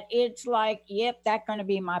 but it's like, yep, that's going to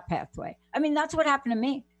be my pathway. I mean, that's what happened to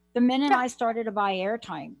me. The minute I started to buy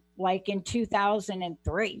airtime, like in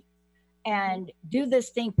 2003, and do this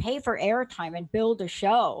thing, pay for airtime and build a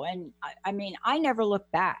show. And I mean, I never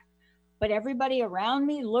looked back, but everybody around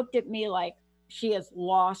me looked at me like she has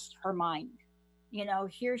lost her mind. You know,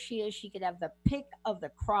 here she is. She could have the pick of the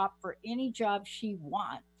crop for any job she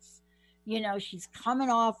wants. You know, she's coming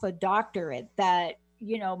off a doctorate that,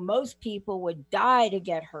 you know, most people would die to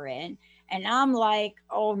get her in. And I'm like,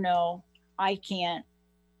 oh no, I can't.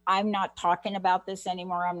 I'm not talking about this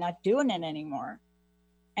anymore. I'm not doing it anymore.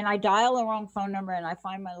 And I dial the wrong phone number and I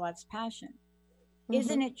find my life's passion.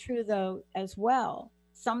 Isn't it true though, as well?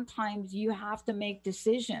 Sometimes you have to make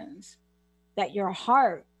decisions that your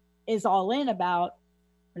heart is all in about,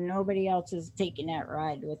 but nobody else is taking that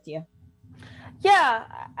ride with you. Yeah,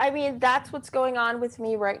 I mean, that's what's going on with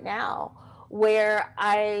me right now, where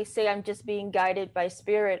I say I'm just being guided by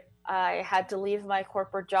spirit. I had to leave my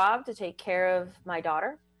corporate job to take care of my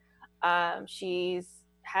daughter. She's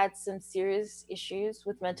had some serious issues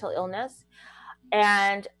with mental illness,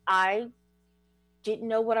 and I didn't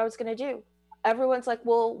know what I was going to do. Everyone's like,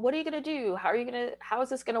 well, what are you going to do? How is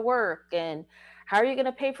this going to work? And how are you going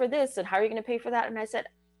to pay for this? And how are you going to pay for that? And I said,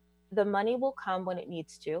 the money will come when it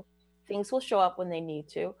needs to. Things will show up when they need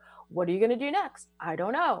to. What are you going to do next? I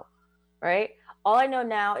don't know. Right. All I know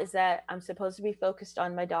now is that I'm supposed to be focused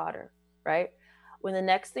on my daughter. Right. When the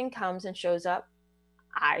next thing comes and shows up,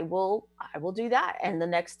 I will do that. And the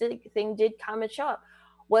next thing did come and show up.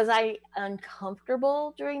 Was I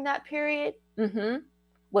uncomfortable during that period? Mm-hmm.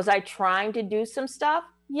 Was I trying to do some stuff?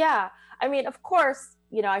 Yeah. I mean, of course,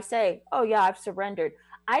 I say, oh yeah, I've surrendered.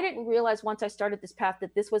 I didn't realize once I started this path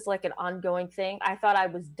that this was like an ongoing thing. I thought I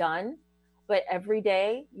was done, but every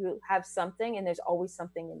day you have something and there's always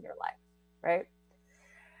something in your life, right?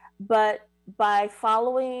 But by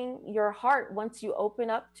following your heart, once you open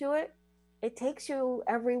up to it, it takes you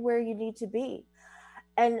everywhere you need to be.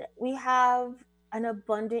 And we have an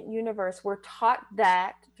abundant universe. We're taught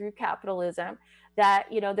that through capitalism, that,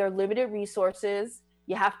 there are limited resources.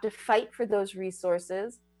 You have to fight for those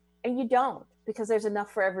resources, and you don't, because there's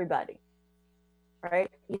enough for everybody,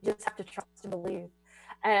 right? You just have to trust and believe.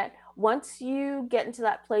 And once you get into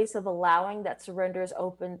that place of allowing that surrender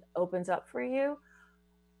opens up for you,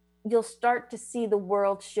 you'll start to see the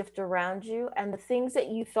world shift around you, and the things that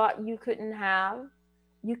you thought you couldn't have,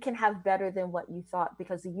 you can have better than what you thought,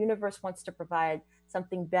 because the universe wants to provide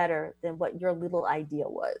something better than what your little idea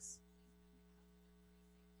was.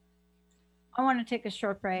 I want to take a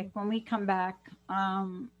short break. When we come back, I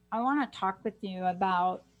want to talk with you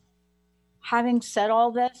about, having said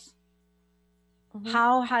all this,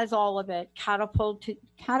 how has all of it catapulted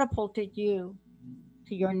you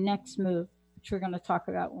to your next move, which we're going to talk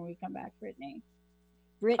about when we come back, Brittany.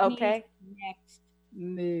 Brittany's next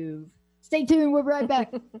move. Stay tuned. We'll be right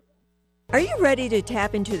back. Are you ready to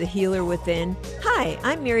tap into the healer within? Hi,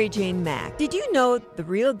 I'm Mary Jane Mack. Did you know the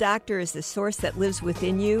real doctor is the source that lives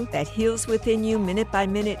within you, that heals within you minute by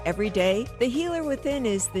minute every day? The healer within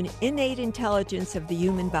is the innate intelligence of the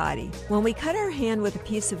human body. When we cut our hand with a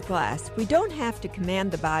piece of glass, we don't have to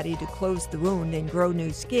command the body to close the wound and grow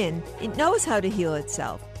new skin. It knows how to heal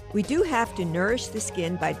itself. We do have to nourish the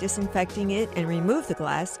skin by disinfecting it and remove the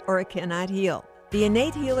glass, or it cannot heal. The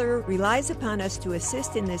innate healer relies upon us to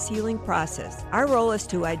assist in this healing process. Our role is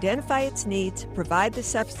to identify its needs, provide the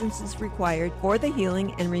substances required for the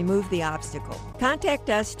healing, and remove the obstacle. Contact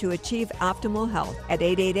us to achieve optimal health at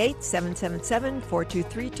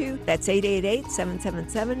 888-777-4232. That's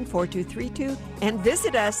 888-777-4232. And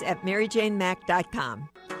visit us at maryjanemack.com.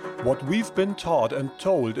 What we've been taught and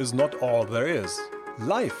told is not all there is.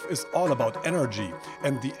 Life is all about energy,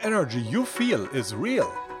 and the energy you feel is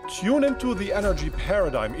real. Tune into the Energy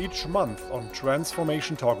Paradigm each month on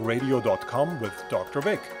TransformationTalkRadio.com with Dr.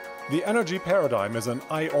 Vic. The Energy Paradigm is an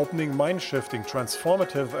eye-opening, mind-shifting,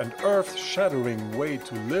 transformative, and earth-shattering way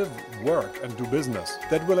to live, work, and do business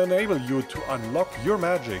that will enable you to unlock your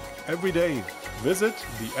magic every day. Visit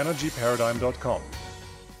theenergyparadigm.com.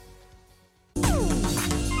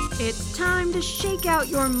 It's time to shake out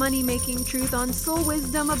your money-making truth on Soul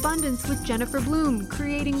Wisdom Abundance with Jennifer Bloom,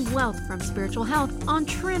 creating wealth from spiritual health on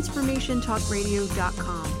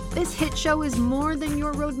TransformationTalkRadio.com. This hit show is more than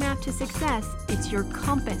your roadmap to success. It's your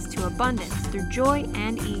compass to abundance through joy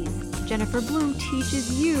and ease. Jennifer Bloom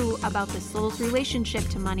teaches you about the soul's relationship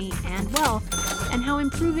to money and wealth, and how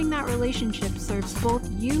improving that relationship serves both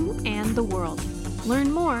you and the world.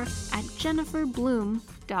 Learn more at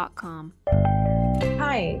JenniferBloom.com.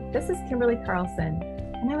 Hi, this is Kimberly Carlson,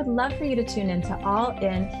 and I would love for you to tune into All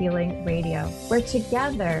In Healing Radio, where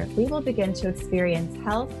together we will begin to experience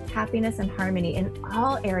health, happiness, and harmony in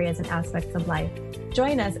all areas and aspects of life.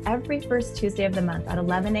 Join us every first Tuesday of the month at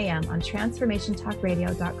 11 a.m. on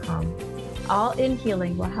TransformationTalkRadio.com. All In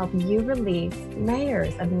Healing will help you release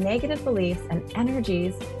layers of negative beliefs and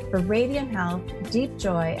energies for radiant health, deep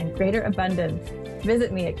joy, and greater abundance.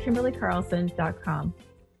 Visit me at KimberlyCarlson.com.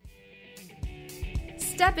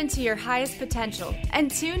 Step into your highest potential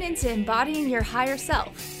and tune into embodying your higher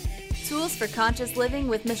self. Tools for Conscious Living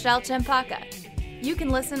with Michelle Chempaka. You can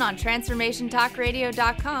listen on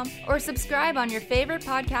TransformationTalkRadio.com or subscribe on your favorite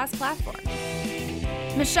podcast platform.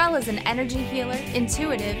 Michelle is an energy healer,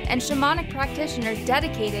 intuitive, and shamanic practitioner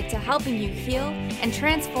dedicated to helping you heal and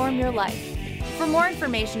transform your life. For more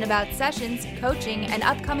information about sessions, coaching, and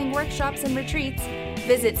upcoming workshops and retreats,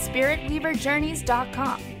 visit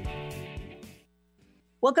spiritweaverjourneys.com.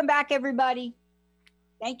 Welcome back, everybody.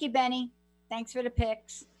 Thank you, Benny. Thanks for the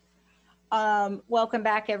picks. Welcome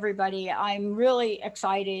back, everybody. I'm really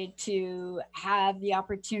excited to have the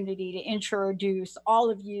opportunity to introduce all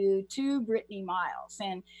of you to Brittany Miles.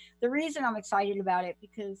 And the reason I'm excited about it,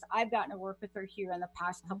 because I've gotten to work with her here in the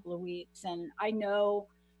past couple of weeks, and I know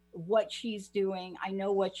what she's doing. I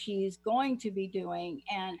know what she's going to be doing,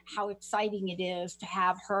 and how exciting it is to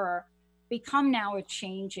have her become now a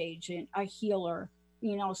change agent, a healer,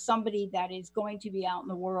 you know, somebody that is going to be out in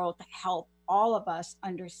the world to help all of us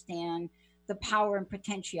understand the power and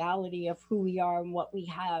potentiality of who we are and what we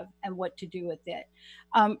have and what to do with it.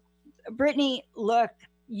 Brittany, look,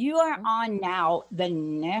 you are on now the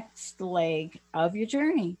next leg of your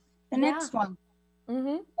journey, the next one.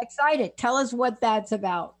 Excited. Tell us what that's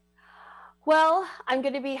about. Well, I'm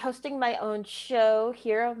going to be hosting my own show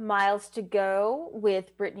here, Miles to Go,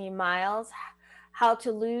 with Brittany Miles, How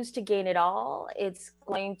to Lose to Gain It All. It's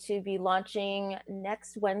going to be launching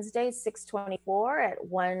next Wednesday, 6/24 at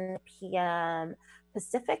 1 p.m.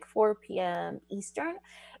 Pacific, 4 p.m. Eastern.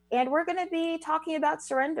 And we're going to be talking about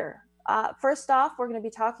surrender. First off, we're going to be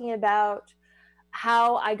talking about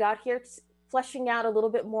how I got here, fleshing out a little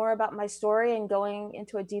bit more about my story and going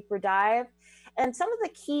into a deeper dive. And some of the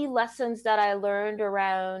key lessons that I learned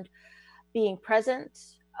around being present,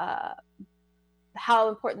 how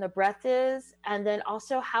important the breath is, and then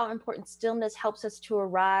also how important stillness helps us to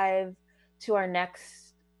arrive to our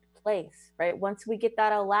next place, right? Once we get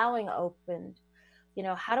that allowing opened, you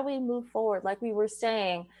know, how do we move forward? Like we were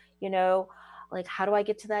saying, you know, like, how do I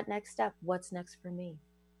get to that next step? What's next for me?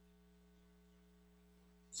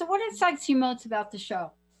 So what excites you most about the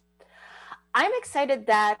show? I'm excited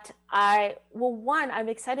that I'm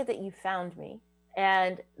excited that you found me.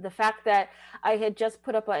 And the fact that I had just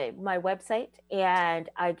put up my website and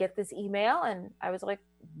I get this email and I was like,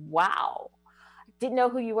 wow, didn't know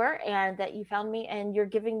who you were, and that you found me and you're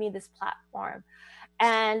giving me this platform.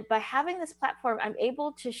 And by having this platform, I'm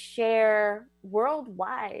able to share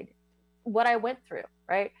worldwide what I went through,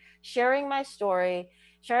 right? Sharing my story,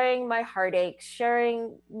 sharing my heartaches,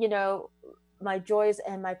 sharing, you know, my joys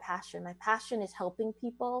and my passion. My passion is helping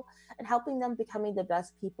people and helping them becoming the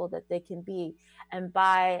best people that they can be. And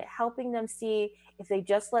by helping them see, if they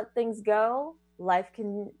just let things go, life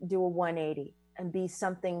can do a 180 and be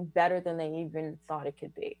something better than they even thought it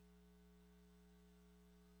could be.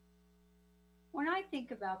 When I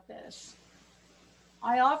think about this,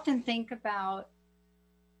 I often think about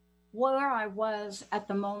where I was at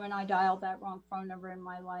the moment I dialed that wrong phone number in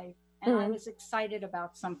my life. And I was excited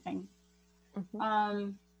about something.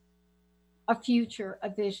 A future, a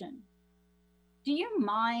vision. Do you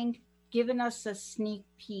mind giving us a sneak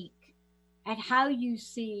peek at how you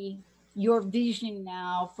see your vision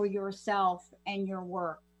now for yourself and your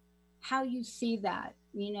work? How you see that,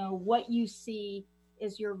 you know, what you see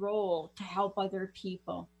is your role to help other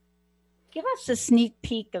people. Give us a sneak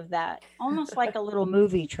peek of that, almost like a little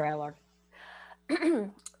movie trailer.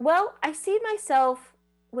 Well, I see myself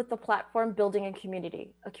with the platform building a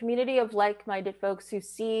community of like-minded folks who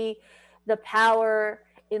see the power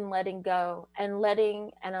in letting go and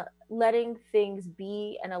letting things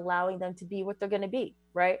be and allowing them to be what they're going to be,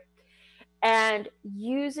 right? And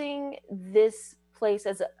using this place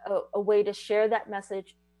as a way to share that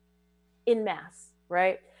message in mass,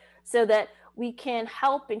 right? So that we can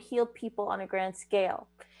help and heal people on a grand scale.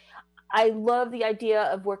 I love the idea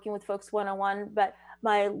of working with folks one-on-one, but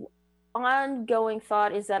my ongoing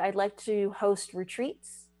thought is that I'd like to host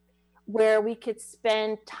retreats where we could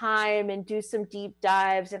spend time and do some deep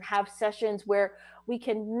dives and have sessions where we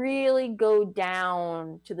can really go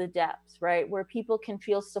down to the depths, right? Where people can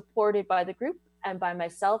feel supported by the group and by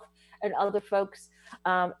myself and other folks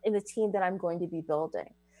in the team that I'm going to be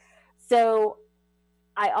building. So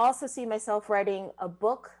I also see myself writing a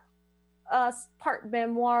book, part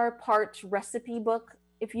memoir, part recipe book,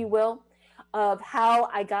 if you will, of how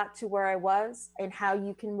I got to where I was and how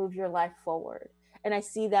you can move your life forward. And I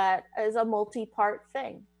see that as a multi-part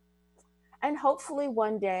thing. And hopefully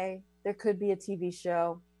one day there could be a TV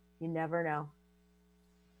show. You never know.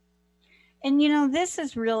 And, you know, this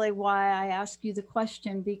is really why I ask you the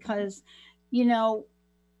question, because, you know,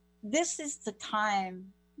 this is the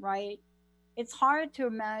time, right? It's hard to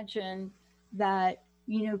imagine that,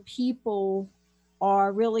 you know, people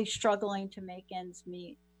are really struggling to make ends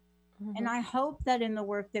meet. Mm-hmm. And I hope that in the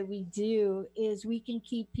work that we do is we can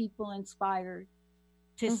keep people inspired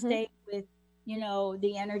to stay with, you know,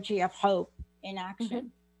 the energy of hope in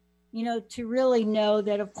action. to really know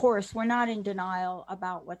that, of course, we're not in denial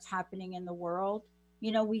about what's happening in the world.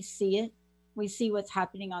 We see it. We see what's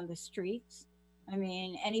happening on the streets. I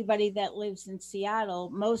mean, anybody that lives in Seattle,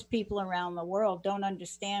 most people around the world don't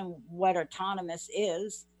understand what autonomous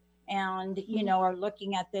is, and, are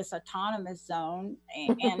looking at this autonomous zone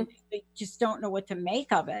and they just don't know what to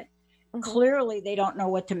make of it. Clearly, they don't know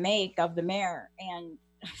what to make of the mayor. And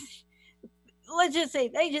let's just say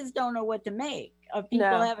they just don't know what to make of people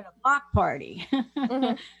having a block party.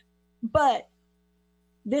 But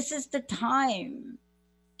this is the time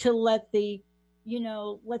to let the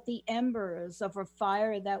embers of a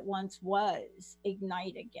fire that once was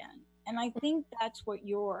ignite again. And I think that's what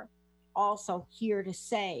you're also here to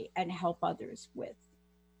say and help others with.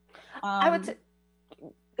 I would say,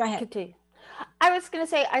 go ahead. Continue. I was going to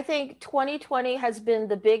say, I think 2020 has been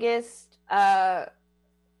the biggest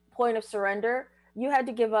point of surrender. You had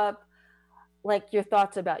to give up your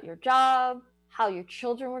thoughts about your job, how your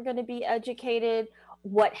children were going to be educated,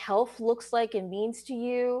 what health looks like and means to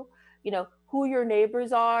you, who your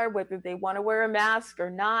neighbors are, whether they want to wear a mask or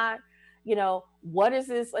not, what is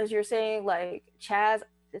this, as you're saying, Chaz,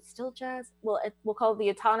 it's still Chaz? Well, we'll call it the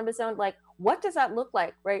autonomous zone. What does that look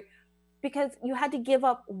like, right? Because you had to give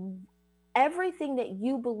up everything that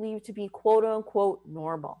you believe to be quote unquote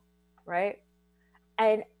normal, right?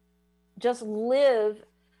 And just live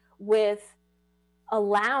with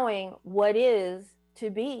allowing what is to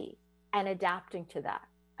be and adapting to that.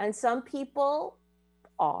 And some people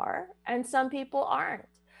are, and some people aren't.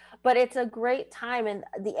 But it's a great time, and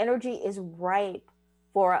the energy is ripe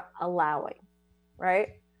for allowing, right?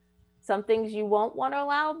 Some things you won't want to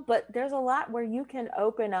allow, but there's a lot where you can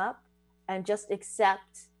open up and just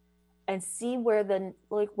accept and see where the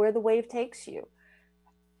wave takes you.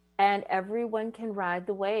 And everyone can ride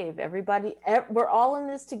the wave. Everybody, we're all in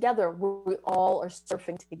this together. We all are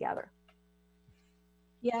surfing together.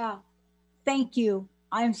 Yeah. Thank you.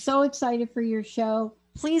 I'm so excited for your show.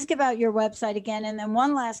 Please give out your website again. And then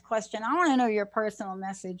one last question. I want to know your personal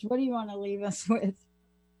message. What do you want to leave us with?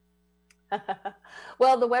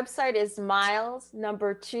 Well, the website is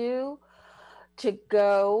miles2 to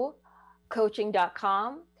go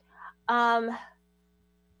coaching.com.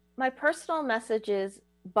 My personal message is,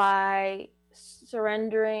 by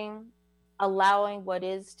surrendering, allowing what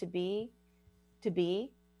is to be,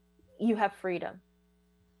 you have freedom.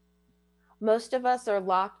 Most of us are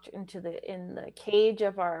locked in the cage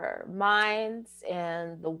of our minds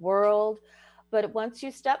and the world. But once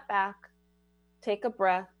you step back, take a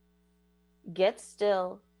breath, get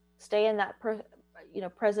still, stay in that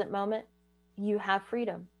present moment, you have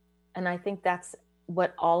freedom. And I think that's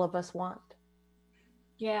what all of us want.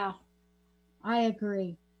 Yeah, I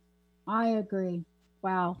agree.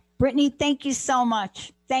 Wow. Brittany, thank you so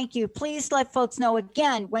much. Thank you. Please let folks know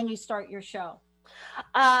again when you start your show.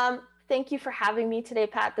 Thank you for having me today,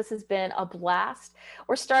 Pat. This has been a blast.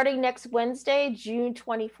 We're starting next Wednesday, June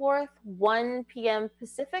 24th, 1 p.m.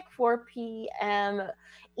 Pacific, 4 p.m.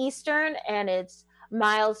 Eastern, and it's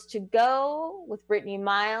Miles to Go with Brittany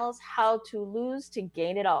Miles, How to Lose to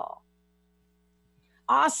Gain It All.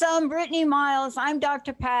 Awesome. Brittany Miles. I'm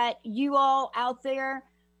Dr. Pat. You all out there,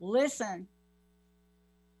 listen.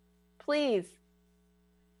 Please.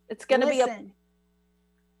 It's going to be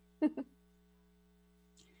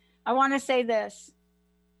I want to say this.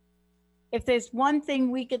 If there's one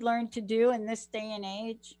thing we could learn to do in this day and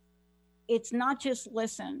age, it's not just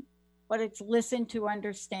listen, but it's listen to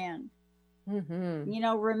understand.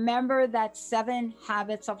 Remember that 7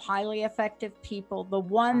 habits of highly effective people, the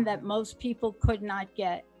one that most people could not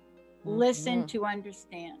get. Listen to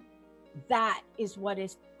understand. That is what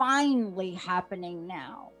is finally happening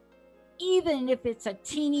now. Even if it's a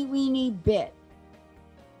teeny weeny bit,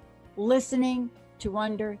 listening to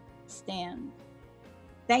understand.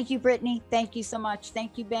 Thank you, Brittany. Thank you so much.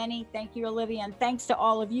 Thank you, Benny. Thank you, Olivia. And thanks to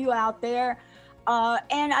all of you out there.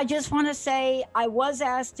 And I just want to say, I was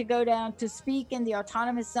asked to go down to speak in the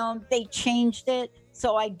autonomous zone. They changed it,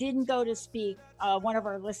 so I didn't go to speak. One of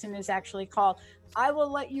our listeners actually called. I will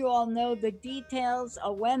let you all know the details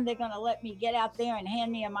of when they're going to let me get out there and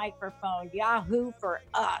hand me a microphone. Yahoo for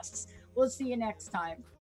us. We'll see you next time.